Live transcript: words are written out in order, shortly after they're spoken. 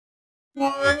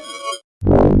Nicole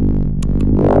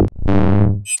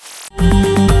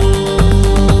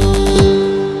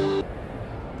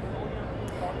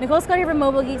Scott here from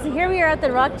Mobile Geeks, and here we are at the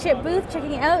Rockchip booth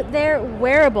checking out their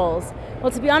wearables.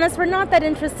 Well, to be honest, we're not that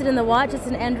interested in the watch. It's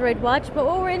an Android watch, but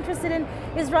what we're interested in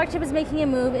is Rockchip is making a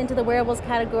move into the wearables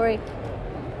category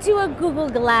to a Google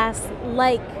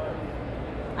Glass-like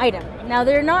item. Now,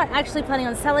 they're not actually planning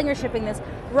on selling or shipping this.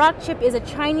 Rockchip is a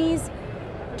Chinese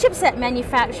chipset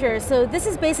manufacturer, so this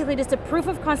is basically just a proof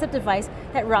of concept device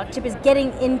that Rockchip is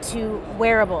getting into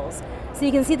wearables. So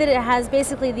you can see that it has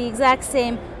basically the exact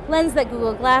same lens that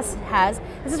Google Glass has.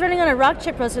 This is running on a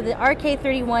Rockchip processor, the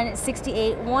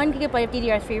RK3168, 1GB of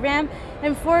DDR3 RAM,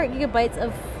 and 4GB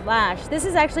of flash. This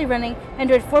is actually running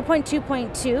Android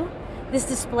 4.2.2. This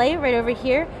display right over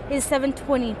here is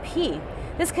 720p.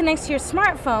 This connects to your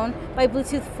smartphone by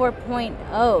Bluetooth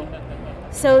 4.0.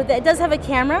 So that does have a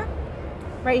camera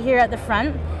right here at the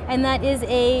front, and that is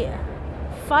a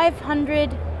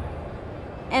 500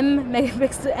 M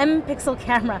pixel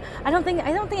camera. I don't think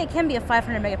it can be a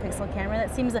 500 megapixel camera.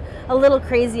 That seems a little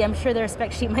crazy. I'm sure their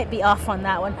spec sheet might be off on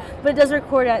that one, but it does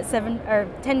record at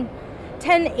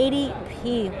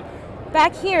 1080p.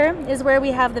 Back here is where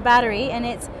we have the battery, and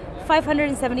it's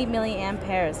 570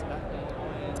 milliamperes.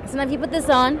 So now if you put this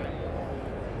on,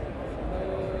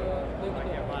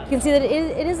 you can see that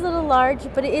it is a little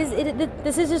large, but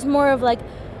this is just more of like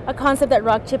a concept that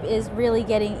Rockchip is really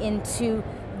getting into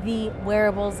the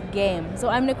wearables game. So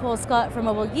I'm Nicole Scott from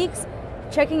Mobile Geeks,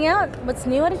 checking out what's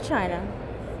new out of China.